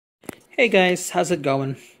Hey guys, how's it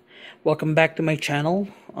going? Welcome back to my channel.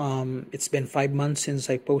 It's been 5 months since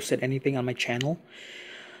I posted anything on my channel.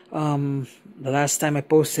 The last time I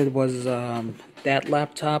posted was that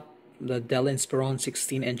laptop, the Dell Inspiron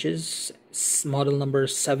 16 inches, model number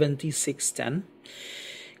 7610.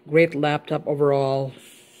 Great laptop overall,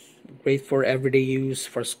 great for everyday use,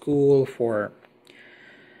 for school, for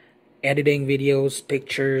editing videos,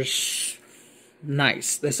 pictures.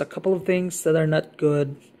 Nice. There's a couple of things that are not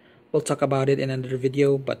good. We'll talk about it in another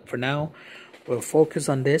video, but for now, we'll focus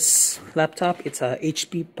on this laptop. It's a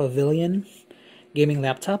HP Pavilion gaming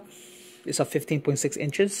laptop. It's a 15.6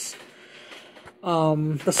 inches.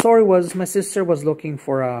 The story was my sister was looking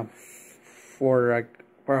for a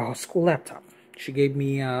school laptop. She gave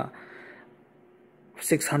me a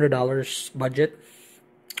 $600 budget.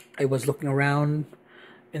 I was looking around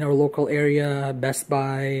in our local area, Best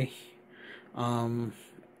Buy,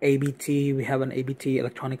 ABT. We have an ABT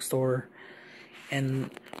electronics store, and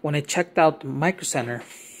when I checked out Micro Center,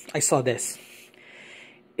 I saw this.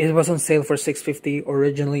 It was on sale for $650,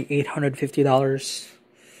 originally $850.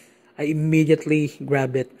 I immediately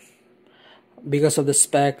grabbed it because of the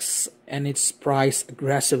specs and its price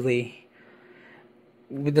aggressively.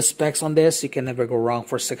 With the specs on this, you can never go wrong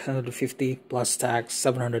for $650 plus tax,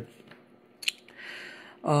 $700.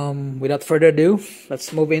 Without further ado,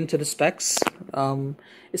 let's move into the specs.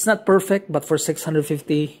 It's not perfect, but for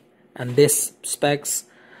 $650 and this specs,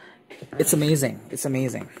 it's amazing. It's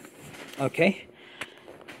amazing. Okay.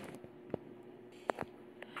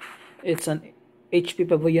 It's an HP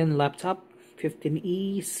Pavilion laptop,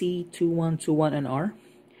 15E C2121NR,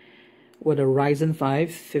 with a Ryzen 5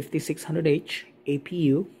 5600H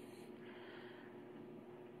APU.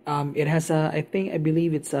 It has I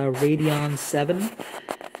believe it's a Radeon 7.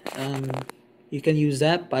 You can use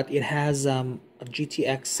that, but it has a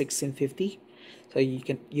GTX 1650, so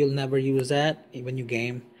you'll never use that when you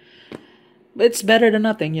game. But it's better than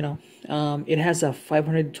nothing, you know. It has a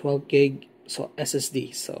 512 gig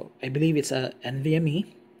SSD, so I believe it's a NVMe.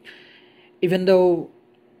 Even though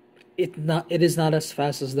it is not as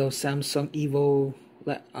fast as those Samsung Evo,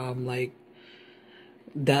 like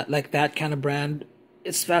that kind of brand.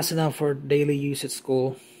 It's fast enough for daily use at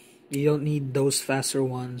school. You don't need those faster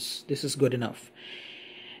ones. This is good enough.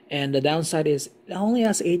 And the downside is it only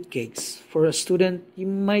has 8 gigs. For a student, you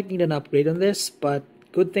might need an upgrade on this, but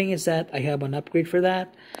good thing is that I have an upgrade for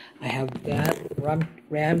that. I have that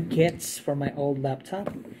RAM kits for my old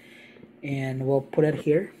laptop, and we'll put it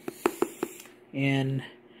here. And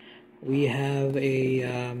we have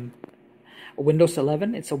a Windows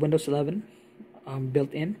 11. It's a Windows 11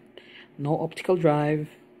 built in. No optical drive.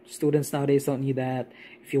 Students nowadays don't need that.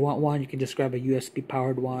 If you want one, you can just grab a USB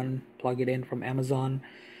powered one, plug it in from Amazon.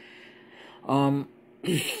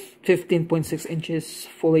 15.6 inches,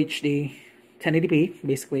 full HD, 1080p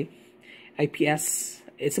basically. IPS,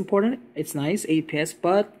 it's important, it's nice, IPS,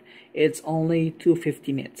 but it's only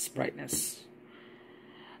 250 nits brightness.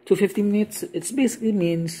 250 nits, it basically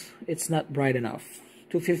means it's not bright enough.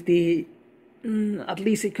 250, at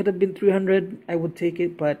least it could have been 300, I would take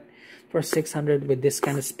it, but for 600 with this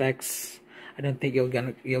kind of specs, I don't think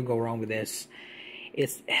you'll go wrong with this.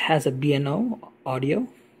 It has a B&O audio.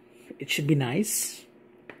 It should be nice.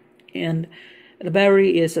 And the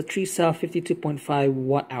battery is a 3-cell 52.5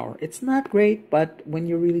 watt hour. It's not great, but when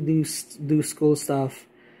you really do school stuff,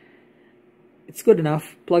 it's good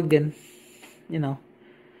enough. Plugged in, you know.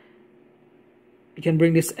 You can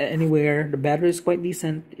bring this anywhere. The battery is quite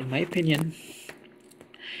decent, in my opinion.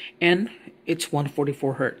 And it's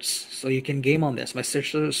 144 hertz, so you can game on this. My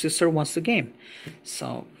sister wants to game,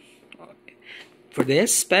 so for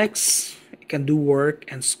this specs, it can do work,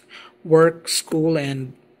 school,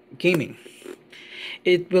 and gaming.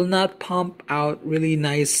 It will not pump out really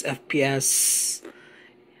nice FPS,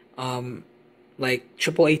 like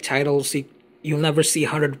AAA titles. You'll never see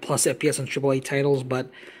 100 plus FPS on AAA titles,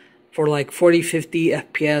 but for like 40-50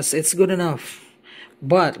 FPS, it's good enough.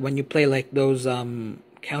 But when you play like those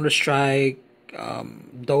Counter-Strike,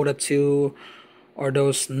 Dota 2, or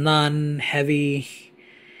those non-heavy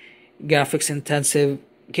graphics intensive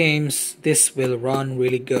games, this will run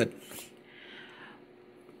really good.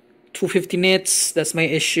 250 nits, that's my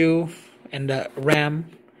issue. And the RAM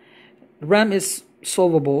is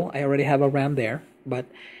solvable. I already have a RAM there, but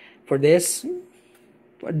for this,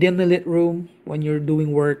 a dimly lit room, when you're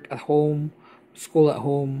doing work at home, school at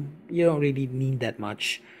home, you don't really need that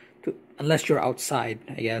much, unless you're outside,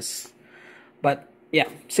 I guess. But yeah,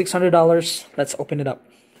 $600. Let's open it up.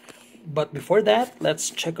 But before that,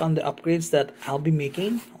 let's check on the upgrades that I'll be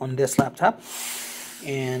making on this laptop.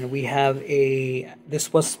 And we have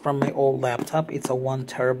this was from my old laptop. It's a 1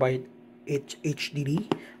 terabyte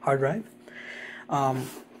HDD hard drive.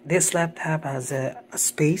 This laptop has a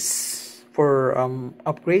space for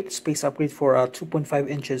space upgrade for a 2.5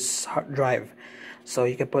 inches hard drive. So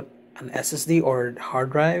you can put an SSD or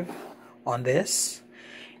hard drive on this.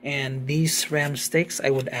 And these RAM sticks I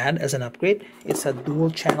would add as an upgrade. It's a dual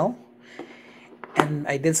channel. And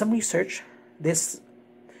I did some research. These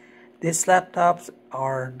laptops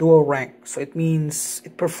are dual rank. So it means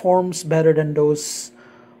it performs better than those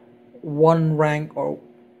one rank or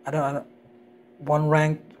one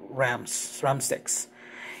ranked RAM sticks.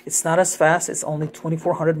 It's not as fast. It's only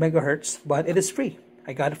 2400 megahertz, but it is free.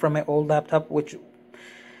 I got it from my old laptop,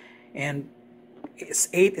 and it's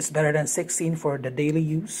 8 is better than 16 for the daily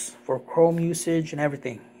use, for Chrome usage and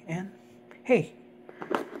everything. And hey,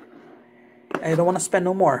 I don't want to spend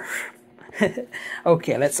no more.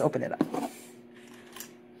 Okay, let's open it up.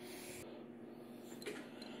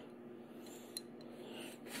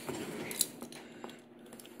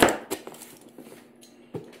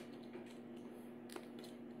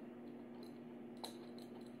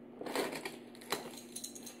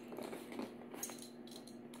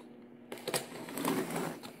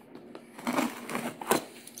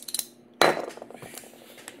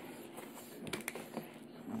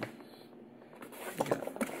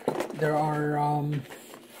 There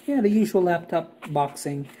are the usual laptop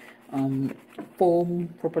boxing, foam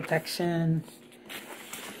for protection.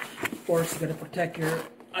 Of course, you gotta protect your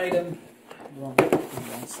item. Wrong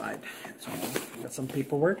side. So got some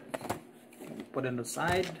paperwork. Put it on the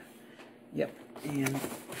side. Yep, and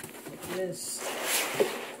like this.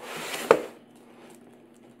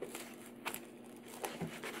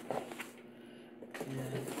 And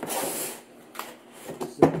this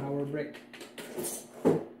is the power brick.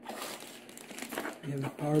 You have a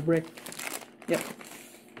power brick. Yep.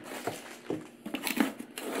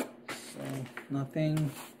 So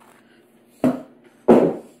nothing.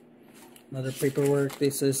 Another paperwork.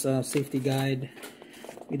 This is a safety guide.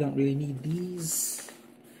 We don't really need these.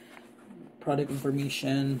 Product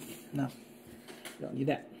information. No, we don't need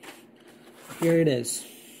that. Here it is.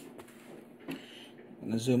 I'm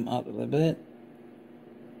gonna zoom out a little bit.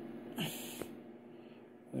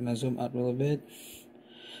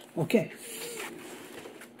 Okay.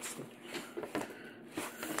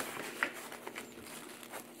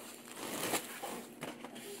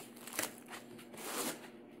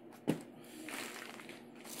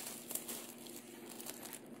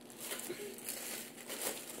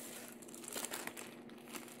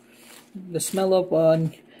 The smell of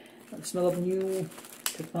new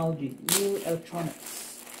technology, new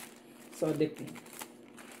electronics. So addicting.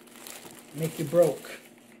 Make you broke.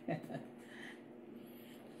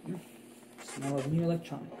 Smell of new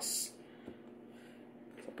electronics.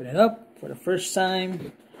 Open it up for the first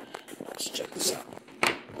time. Let's check this out.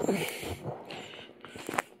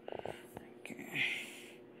 Okay.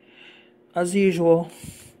 As usual,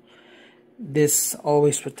 this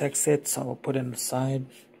always protects it, so I'll put it on the side.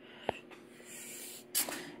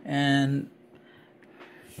 And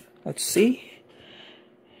let's see.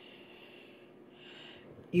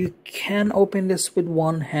 You can open this with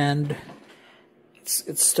one hand.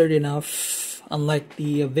 It's sturdy enough. Unlike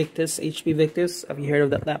the Victus, HP Victus. Have you heard of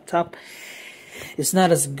that laptop? It's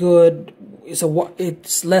not as good.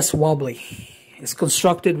 It's less wobbly. It's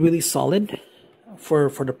constructed really solid for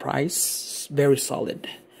the price. Very solid.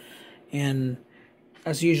 And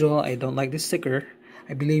as usual, I don't like this sticker.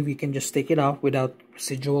 I believe you can just take it off without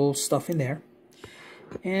residual stuff in there.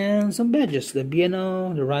 And some badges, the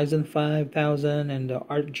BNO, the Ryzen 5000, and the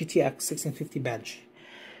GTX 1650 badge.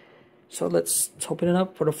 So let's open it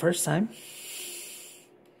up for the first time.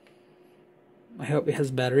 I hope it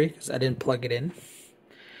has battery because I didn't plug it in.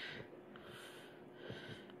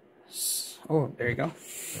 Oh, there you go.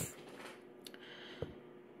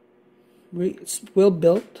 It's well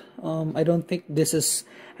built. I don't think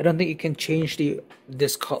you can change the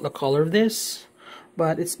color of this,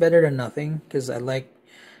 but it's better than nothing because I like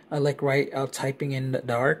typing in the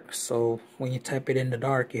dark. So when you type it in the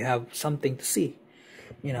dark, you have something to see,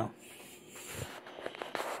 you know.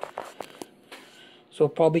 So I'll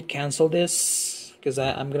probably cancel this because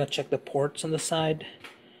I'm gonna check the ports on the side.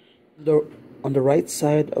 On the right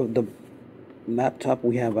side of the laptop,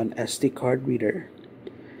 we have an SD card reader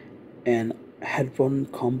and headphone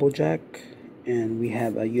combo jack, and we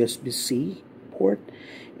have a USB-C port.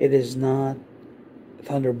 It is not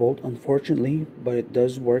Thunderbolt, unfortunately, but it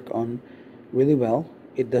does work on really well.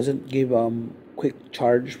 It doesn't give quick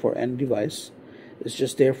charge for any device. It's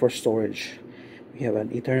just there for storage. We have an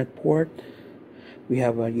Ethernet port. We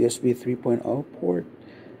have a USB 3.0 port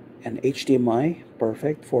and HDMI,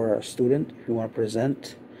 perfect for a student if you want to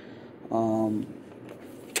present On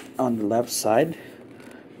the left side,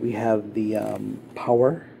 we have the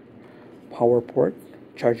power port,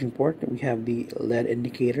 charging port. We have the LED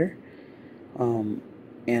indicator, and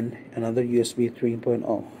another USB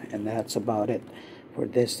 3.0, and that's about it for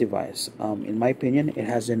this device. In my opinion, it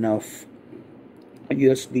has enough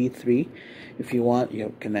USB 3. If you want,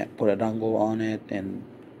 you can put a dongle on it, and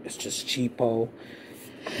it's just cheapo.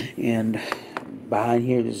 And behind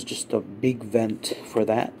here is just a big vent for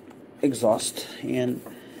that exhaust, and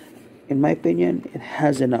in my opinion, it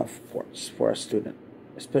has enough ports for a student.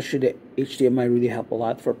 Especially the HDMI really help a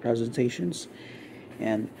lot for presentations.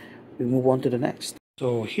 And we move on to the next.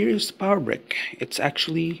 So here's the power brick. It's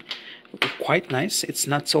actually quite nice. It's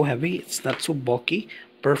not so heavy, it's not so bulky,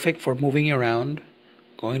 perfect for moving around,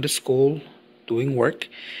 going to school, doing work.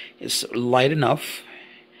 It's light enough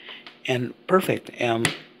and perfect.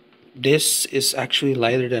 This is actually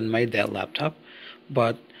lighter than my Dell laptop,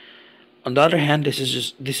 but on the other hand, this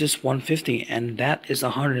is 150 and that is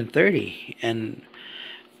 130, and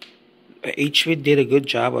HP did a good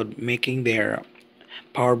job of making their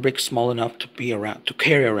power brick small enough to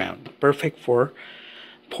carry around. Perfect for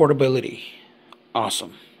portability.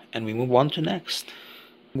 Awesome. And we move on to next.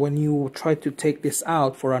 When you try to take this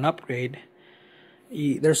out for an upgrade,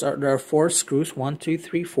 there are 4 screws, 1, 2,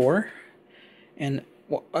 3, 4, and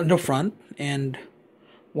on the front, and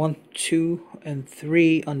 1, 2, and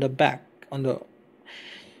 3 on the back.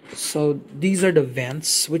 So these are the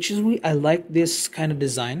vents, which is I like this kind of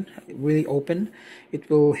design, really open. It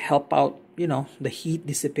will help out, the heat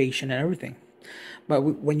dissipation and everything. But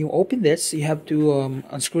when you open this, you have to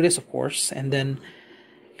unscrew this, of course, and then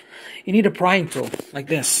you need a prying tool like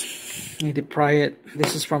this. You need to pry it.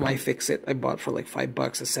 This is from iFixit. I bought for like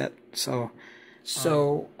 $5 a set. So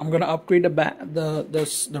I'm gonna upgrade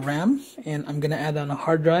the RAM, and I'm gonna add on a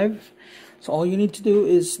hard drive. So all you need to do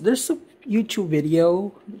is, there's a YouTube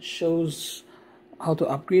video that shows how to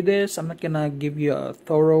upgrade this. I'm not gonna give you a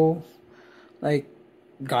thorough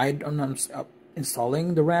guide on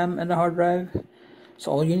installing the RAM and the hard drive.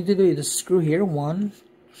 So all you need to do is just screw here, 1,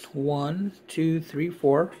 2, 3,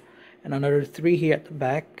 4, and another 3 here at the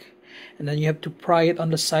back, and then you have to pry it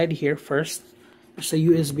on the side here first. There's a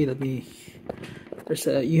USB.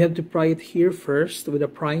 You have to pry it here first with a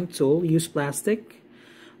prying tool. Use plastic.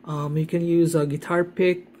 You can use a guitar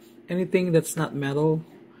pick, anything that's not metal.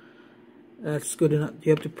 That's good enough.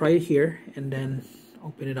 You have to pry it here and then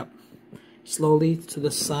open it up slowly to the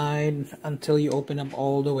side until you open up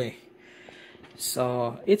all the way.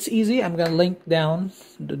 So it's easy. I'm gonna link down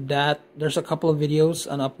that. There's a couple of videos,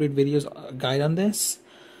 an upgrade videos, a guide on this.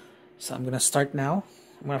 So I'm gonna start now.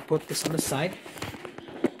 I'm gonna put this on the side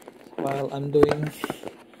while I'm doing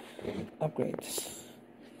upgrades.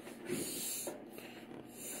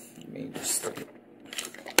 Let me just put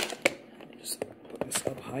this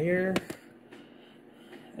up higher.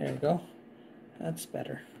 There we go. That's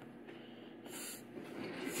better.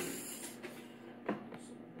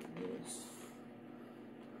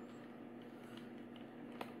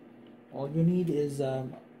 All you need is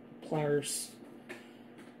pliers.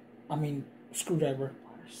 Screwdriver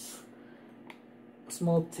pliers.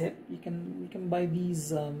 Small tip: you can buy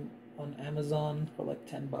these on Amazon for like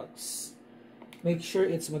 $10. Make sure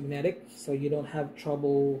it's magnetic so you don't have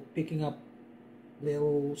trouble picking up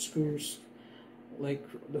little screws like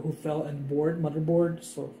who fell on motherboard.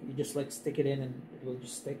 So you just stick it in and it will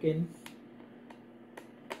just stick in.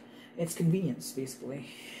 It's convenience basically.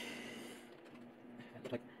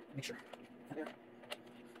 Make sure.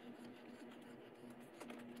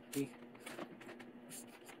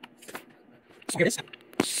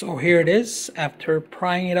 So here it is, after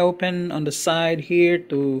prying it open on the side here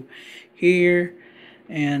to here,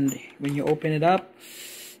 and when you open it up,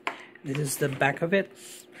 this is the back of it.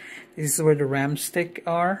 This is where the RAM stick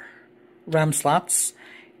are, RAM slots,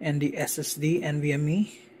 and the SSD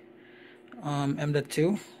NVMe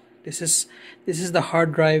M.2. This is the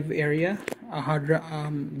hard drive area, a hard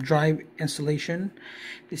drive installation.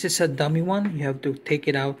 This is a dummy one. You have to take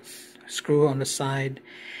it out, screw on the side,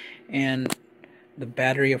 and the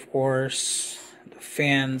battery, of course, the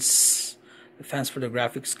fans for the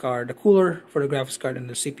graphics card, the cooler for the graphics card, and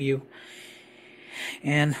the CPU.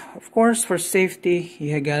 And of course, for safety,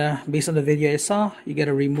 you gotta, based on the video I saw, you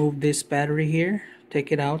gotta remove this battery here,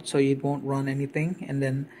 take it out so it won't run anything, and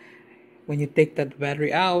then when you take that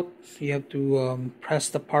battery out, you have to press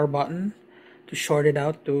the power button to short it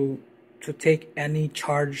out to take any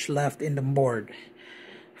charge left in the board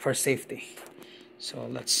for safety. So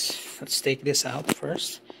let's take this out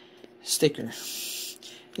first. Sticker.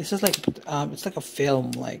 This is it's like a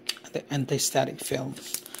film, like the anti-static film.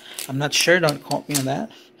 I'm not sure, don't quote me on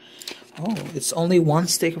that. Oh, it's only one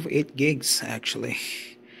stick of 8 gigs actually.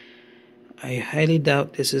 I highly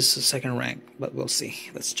doubt this is a second rank, but we'll see.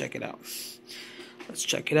 Let's check it out. Let's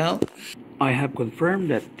check it out. I have confirmed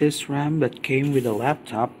that this RAM that came with the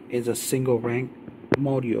laptop is a single rank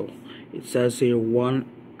module. It says here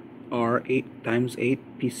 1R8x8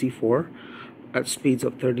 PC4 at speeds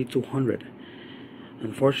of 3200.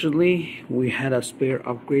 Unfortunately, we had a spare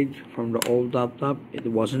upgrade from the old laptop. It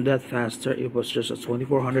wasn't that faster. It was just a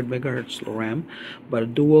 2400 megahertz RAM, but a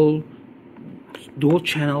dual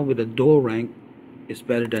channel with a dual rank is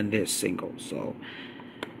better than this single. So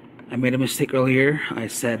I made a mistake earlier. I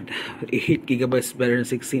said 8 gigabytes is better than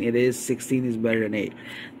 16. It is. 16 is better than 8.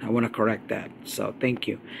 I want to correct that. So thank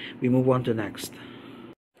you. We move on to next.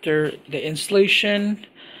 After the installation,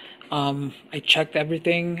 I checked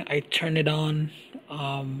everything. I turned it on.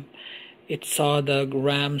 It saw the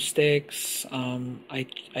RAM sticks. I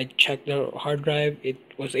checked the hard drive. It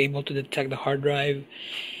was able to detect the hard drive.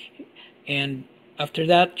 And after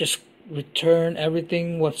that, just return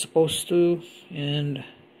everything what's supposed to, and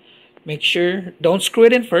make sure, don't screw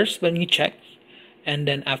it in first when you check, and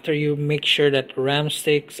then after you make sure that the RAM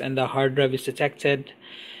sticks and the hard drive is detected,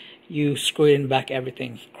 you screw in back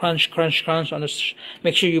everything. Crunch on this.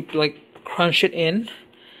 Make sure you like crunch it in,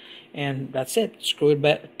 and that's it. Screw it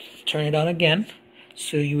back, turn it on again.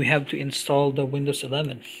 So you have to install the Windows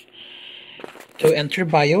 11. To enter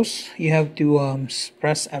BIOS, you have to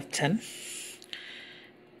press F10.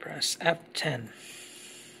 Press F10.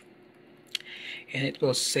 And it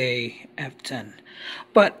will say F10.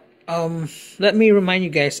 But let me remind you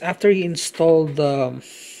guys, after you install the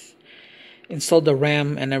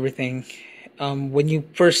RAM and everything, when you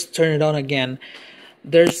first turn it on again,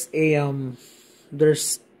 there's a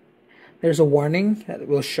warning that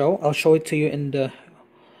will show. I'll show it to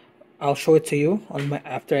you on my,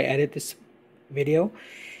 after I edit this video.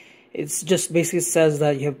 It's just basically says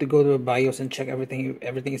that you have to go to a BIOS and check everything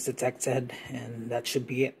is detected, and that should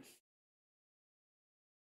be it.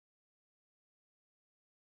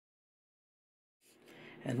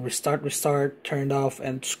 And restart, turned off,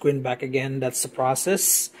 and screen back again. That's the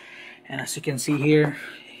process. And as you can see here,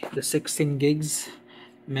 the 16 gigs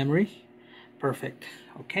memory, perfect.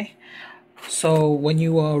 Okay, so when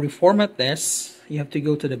you reformat this, you have to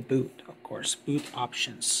go to the boot, of course, boot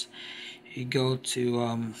options. You go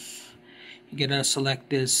to you gotta select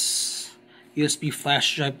this USB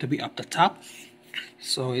flash drive to be up the top.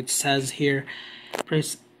 So it says here,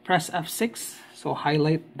 press F6. So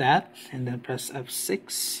highlight that and then press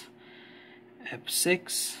F6.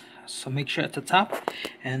 So make sure at the top,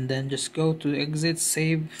 and then just go to exit,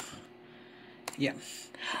 save. Yeah,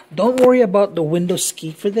 don't worry about the Windows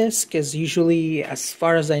key for this, because usually, as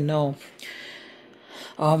far as I know,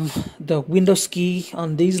 the Windows key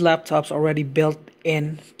on these laptops already built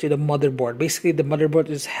in to the motherboard. Basically, the motherboard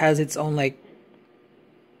has its own like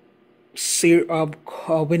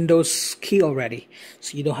Windows key already,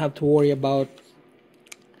 so you don't have to worry about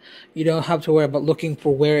looking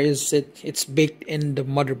for where is it. It's baked in the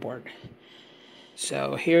motherboard.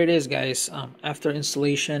 So here it is, guys. After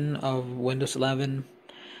installation of Windows 11,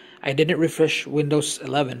 I didn't refresh Windows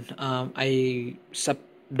 11. I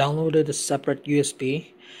downloaded a separate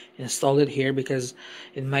USB, installed it here, because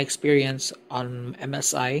in my experience on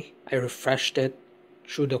MSI, I refreshed it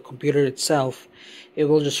through the computer itself. It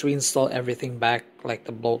will just reinstall everything back like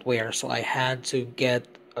the bloatware. So I had to get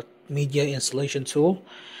a media installation tool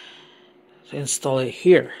to install it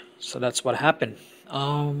here. So that's what happened.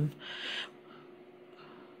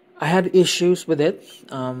 I had issues with it.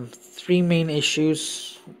 3 main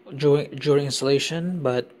issues during installation,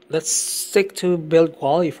 but let's stick to build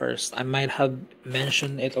quality first. I might have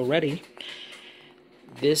mentioned it already.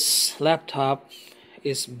 This laptop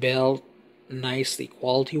is built nicely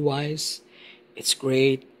quality wise. It's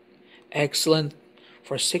great, excellent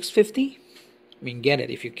for $650. I mean, get it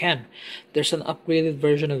if you can. There's an upgraded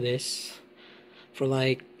version of this for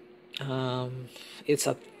like it's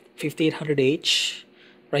a 5800H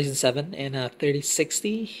Ryzen 7 and a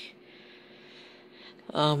 3060.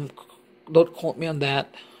 Don't quote me on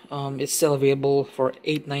that. It's still available for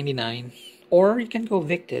 $899, or you can go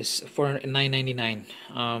Victus for $999.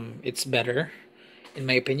 It's better, in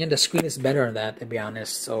my opinion. The screen is better on that, to be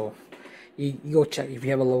honest. So you go check if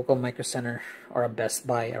you have a local Micro Center or a Best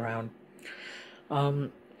Buy around.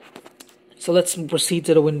 So let's proceed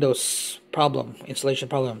to the Windows installation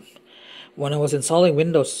problem. When I was installing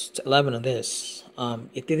Windows 11 on this,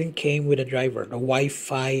 it didn't came with a driver, the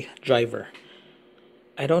Wi-Fi driver.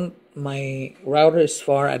 My router is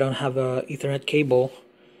far. I don't have a Ethernet cable.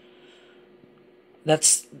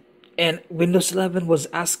 and Windows 11 was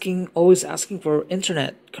always asking for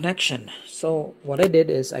internet connection. So what I did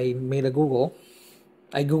is I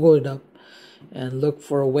Googled it up and looked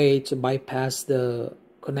for a way to bypass the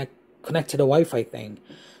connect to the Wi-Fi thing.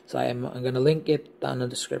 So I'm gonna link it down in the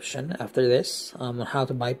description after this, on how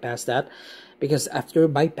to bypass that, because after you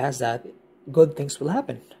bypass that, good things will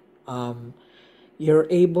happen. You're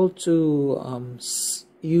able to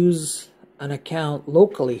use an account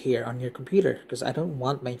locally here on your computer, because I don't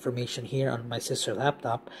want my information here on my sister's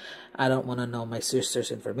laptop. I don't want to know my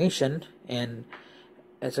sister's information, and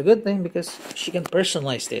it's a good thing because she can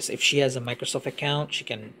personalize this. If she has a Microsoft account, she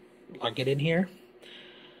can log it in here.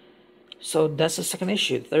 So that's the second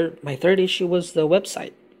issue. My third issue was the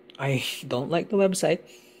website. I don't like the website.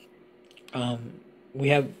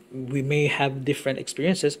 We may have different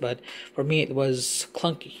experiences, but for me it was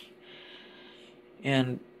clunky.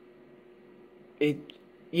 And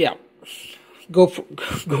yeah, go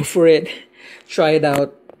for it. Try it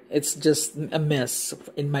out. It's just a mess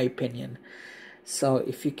in my opinion. So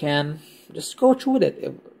if you can, just go through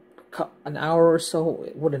it. An hour or so,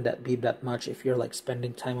 wouldn't that be that much if you're like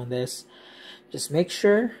spending time on this? Just make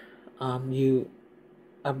sure you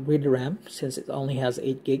upgrade the RAM, since it only has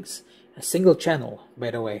 8 gigs. A single channel,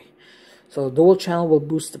 by the way. So dual channel will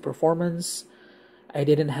boost the performance. I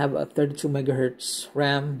didn't have a 32 megahertz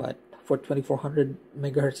RAM, but for 2400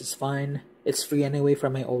 megahertz is fine. It's free anyway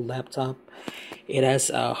from my old laptop. It has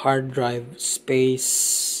a hard drive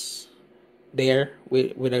space there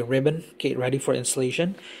with a ribbon, okay, ready for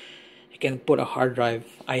installation. You can put a hard drive.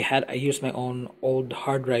 I used my own old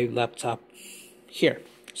hard drive laptop here,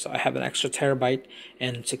 so I have an extra terabyte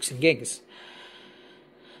and 16 gigs.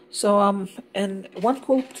 So and one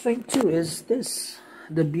cool thing too is this.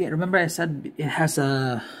 Remember I said it has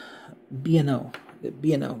a B&O,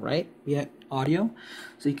 right? Yeah, audio.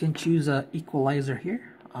 So you can choose a equalizer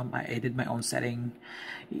here. I did my own setting.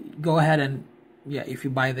 Go ahead and, yeah, if you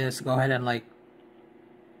buy this, go ahead and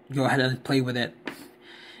play with it.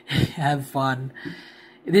 Have fun.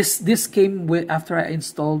 This came with, after I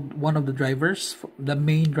installed one of the drivers, the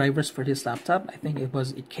main drivers for this laptop. I think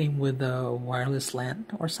it came with a wireless LAN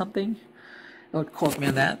or something. Don't quote me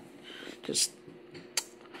on that. Just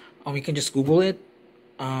you can just Google it.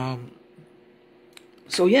 So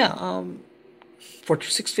yeah, for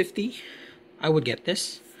 $650, I would get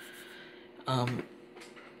this.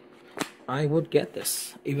 I would get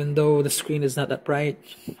this, even though the screen is not that bright.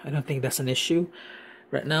 I don't think that's an issue.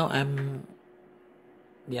 Right now,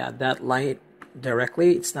 that light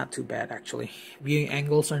directly, it's not too bad actually. Viewing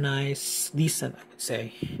angles are nice, decent, I would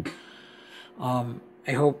say.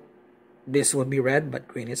 I hope this would be red, but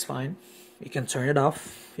green is fine. You can turn it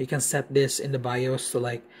off. You can set this in the BIOS to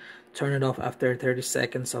like turn it off after 30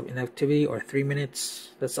 seconds of inactivity or 3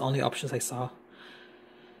 minutes. That's the only options I saw.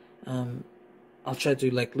 I'll try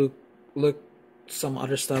to like look some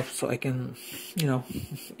other stuff so I can,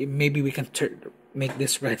 maybe we can make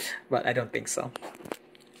this red, but I don't think so.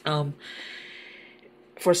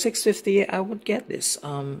 For $650, I would get this.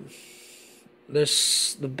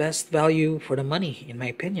 There's the best value for the money, in my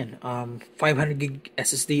opinion. 500 gig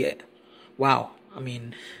SSD. Wow. I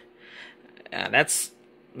mean, that's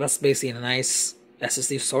basically a nice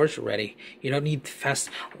SSD storage already. You don't need fast.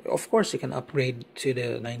 Of course, you can upgrade to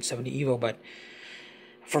the 970 Evo, but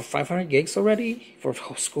for 500 gigs already for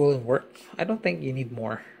school and work, I don't think you need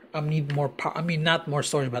more. Need more power. I mean, not more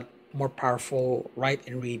storage, but more powerful write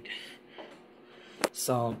and read.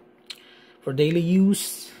 So for daily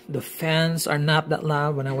use, the fans are not that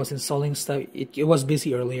loud. When I was installing stuff, it was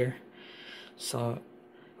busy earlier. So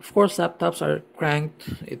of course, laptops are cranked.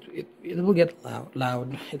 It will get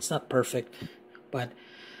loud. It's not perfect, but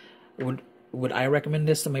would I recommend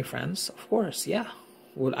this to my friends? Of course, yeah.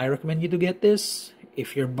 Would I recommend you to get this?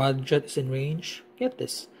 If your budget is in range, get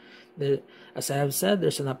this. As I have said,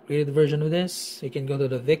 there's an upgraded version of this. You can go to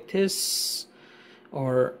the Victus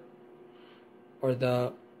or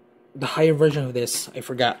the higher version of this. I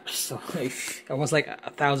forgot. So it was like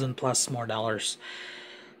 $1,000 plus more dollars.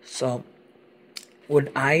 So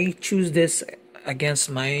would I choose this against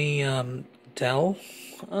my Dell?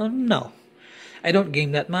 No, I don't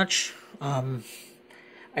game that much. All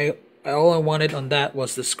I wanted on that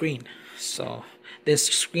was the screen. So this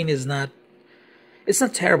screen is not. It's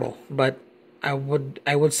not terrible, but I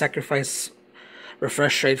would sacrifice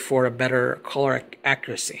refresh rate for a better color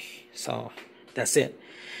accuracy. So that's it.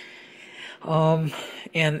 And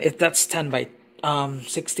if that's 16 by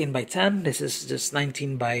 10, this is just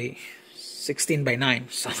 19 by 16 by 9.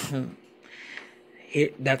 So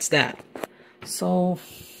here, that's that. So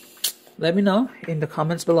let me know in the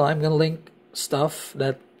comments below. I'm gonna link stuff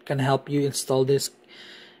that can help you install this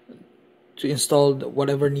to install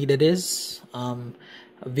whatever needed is.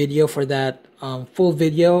 A video for that, full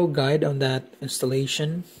video guide on that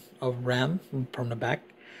installation of RAM from the back.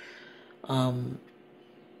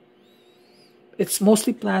 It's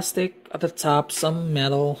mostly plastic at the top, some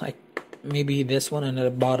metal, like maybe this one, and at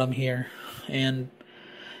the bottom here, and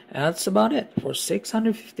that's about it for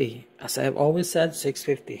 650. As I've always said,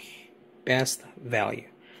 650, best value.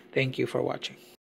 Thank you for watching.